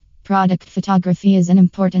Product photography is an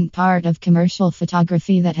important part of commercial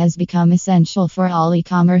photography that has become essential for all e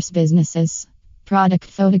commerce businesses. Product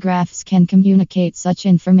photographs can communicate such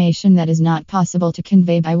information that is not possible to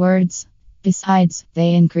convey by words. Besides,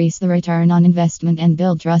 they increase the return on investment and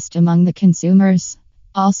build trust among the consumers.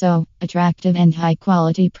 Also, attractive and high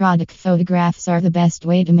quality product photographs are the best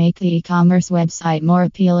way to make the e commerce website more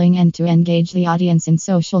appealing and to engage the audience in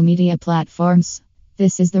social media platforms.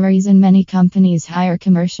 This is the reason many companies hire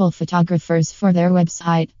commercial photographers for their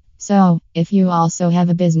website. So, if you also have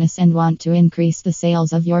a business and want to increase the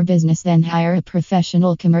sales of your business, then hire a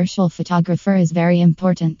professional commercial photographer is very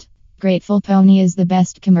important. Grateful Pony is the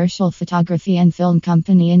best commercial photography and film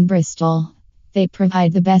company in Bristol. They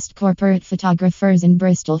provide the best corporate photographers in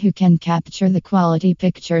Bristol who can capture the quality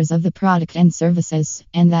pictures of the product and services,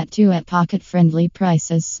 and that too at pocket-friendly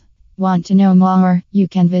prices. Want to know more? You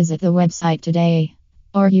can visit the website today.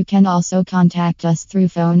 Or you can also contact us through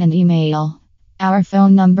phone and email. Our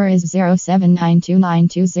phone number is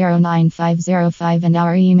 079292090505 and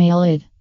our email is